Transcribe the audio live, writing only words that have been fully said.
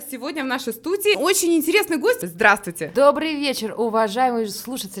сегодня в нашей студии очень интересный гость. Здравствуйте. Добрый вечер, уважаемые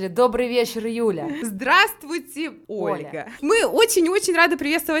слушатели. Добрый вечер, Юля. Здравствуйте, Ольга. Мы очень-очень рады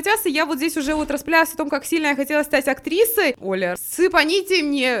приветствовать вас, и я вот здесь уже вот распылялась о том, как сильно я хотела стать актрисой. Оля, сыпаните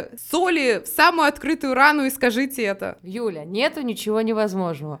мне соли в самую открытую рану и скажите это. Юля, нету ничего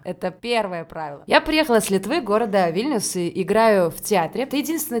невозможного. Это первое правило. Я приехала с Литвы, города Вильнюс, и играю в театре. Это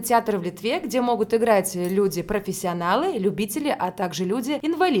единственный театр в Литве, где могут играть люди-профессионалы, любители, а также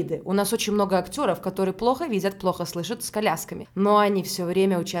люди-инвалиды. У нас очень много актеров, которые плохо видят, плохо слышат, с колясками. Но они все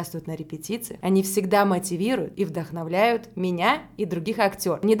время участвуют на репетиции. Они всегда мотивируют и вдохновляют меня и других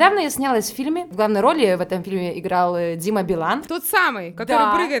актеров. Недавно я снялась в фильме. В главной роли в этом фильме играл Дима Билан. Тот самый,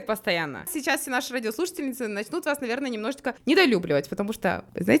 который прыгает постоянно. Сейчас все наши радиослушательницы начнут вас, наверное, немножечко недолюбливать, потому что,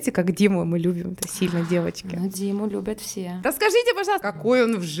 знаете, как Диму мы любим, это сильно девочки. Ну, Диму любят все. Расскажите, пожалуйста, какой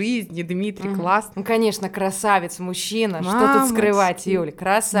он в жизни, Дмитрий, классный. Ну, конечно, красавец, мужчина. Что тут скрывать, Юль,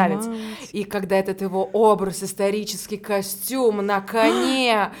 красавец. И когда этот его образ, исторический костюм на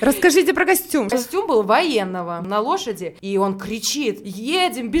коне. Расскажите про костюм. Костюм был военного, на лошади, и он кричит: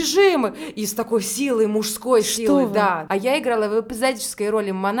 едем, бежим, и с такой силой, мужской силой, да. А я играла в эпизодической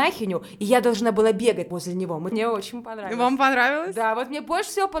роли монахиню, и я должна была бегать возле него. Мне очень понравилось. Вам понравилось? Да, вот мне больше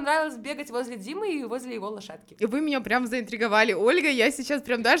всего понравилось бегать возле Димы и возле его лошадки. И вы меня прям заинтриговали, Ольга, я сейчас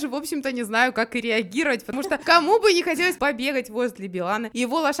прям даже, в общем-то, не знаю, как и реагировать, потому что кому бы не хотелось побегать возле Билана и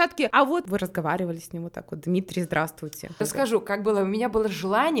его лошадки. А вот вы разговаривали с ним вот так вот: Дмитрий, здравствуйте. Расскажу, как было. У меня было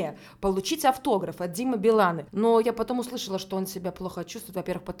желание получить автограф от Димы Билана, но я потом услышала, что он себя плохо чувствует,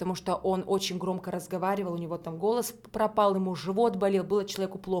 во-первых, потому что он очень громко разговаривал, у него там голос пропал, ему живот болел, было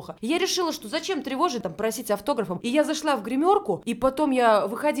человеку плохо. И я решила, что зачем тревожить, там, просить автографом. И я зашла в гримерку, и потом я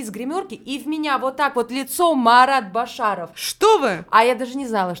выходила из гримерки, и в меня вот так вот лицом Марат Башаров. Что вы? А я даже не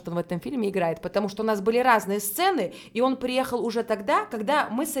знала, что он в этом фильме играет, потому что у нас были разные сцены, и он приехал уже тогда, когда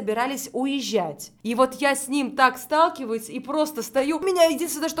мы собирались уезжать. И вот я с ним так сталкиваюсь и просто стою. Меня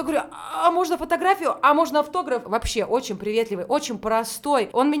единственное, что говорю: а можно фотографию, а можно автограф? Вообще очень приветливый, очень простой.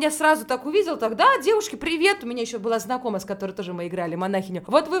 Он меня сразу так увидел, тогда: девушки, привет. У меня еще была знакомая, с которой тоже мы играли монахиню.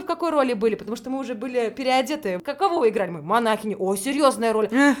 Вот вы в какой роли были? Потому что мы уже были переодеты. Какого вы играли? Мы монахиню. О, серьезная роль.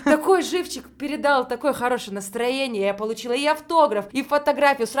 Такой живчик передал, такое хорошее настроение. Я получила и автограф, и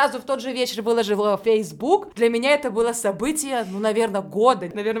фотографию. Сразу в тот же вечер выложила в Facebook. Для меня это было событие, ну, наверное, года.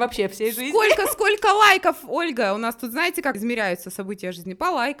 Наверное, вообще всей жизни. Сколько лайков, Ольга? У нас тут, знаете, как измеряются события жизни? По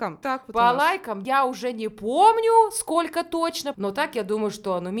лайкам. Так вот по лайкам я уже не помню, сколько точно. Но так я думаю,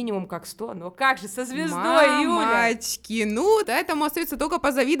 что ну минимум как 100. Но как же со звездой, Юля? Мамочки, ну, этому остается только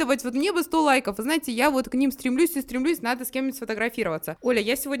позавидовать. Вот мне бы 100 лайков. Вы знаете, я вот к ним стремлюсь, надо с кем-нибудь сфотографироваться. Оля,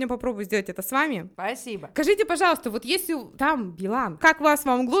 я сегодня попробую сделать это с вами. Спасибо. Скажите, пожалуйста, вот если там Билан, как вас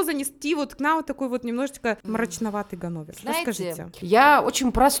могло занести вот к нам вот такой вот немножечко мрачноватый Ганновер? Знаете, расскажите. Я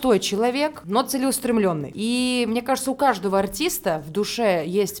очень простой человек, но целеустремленный. И мне кажется, у каждого артиста в душе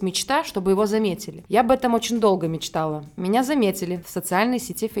есть мечта, чтобы его заметили. Я об этом очень долго мечтала. Меня заметили в социальной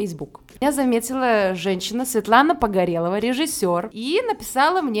сети Facebook. Меня заметила женщина Светлана Погорелова, режиссер, и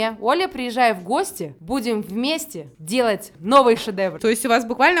написала мне: Оля, приезжай в гости, будем вместе делать новый шедевр. То есть у вас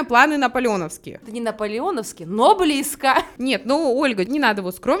буквально планы наполеоновские? Это не наполеоновские, но близко. Нет, ну, Ольга, не надо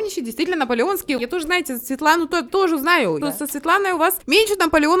вот скромничать, действительно наполеоновские. Я тоже, знаете, Светлану тоже знаю. Да. Со Светланой у вас меньше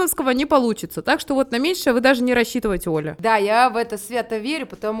наполеоновского не получится, так что вот на меньшее вы даже не рассчитывайте, Оля. Да, я в это свято верю,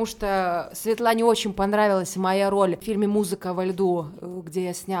 потому что Светлане очень понравилась моя роль в фильме «Музыка во льду», где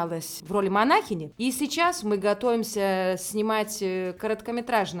я снялась в роли монахини. И сейчас мы готовимся снимать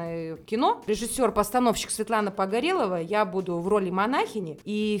короткометражное кино. Режиссер-постановщик Светлана Погорелова, я буду в роли монахини.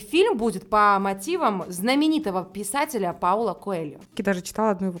 И фильм будет по мотивам знаменитого писателя Паула Коэльо. Я даже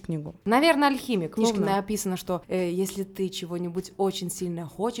читала одну его книгу. Наверное, «Алхимик». В книжке написано, что если ты чего-нибудь очень сильно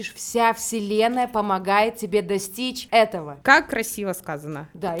хочешь, вся вселенная помогает тебе достичь этого. Как красиво сказано.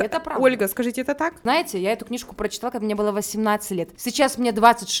 Да, это правда. Ольга, скажите, это так? Знаете, я эту книжку прочитала, когда мне было 18 лет. Сейчас мне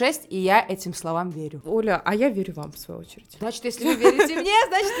 26, и я этим словам верю. Оля, а я верю вам, в свою очередь. Значит, если вы верите мне,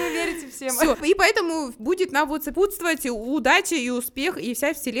 значит, вы верите всем. Всё. И поэтому будет нам вот сопутствовать удача и успех, и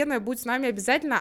вся вселенная будет с нами обязательно.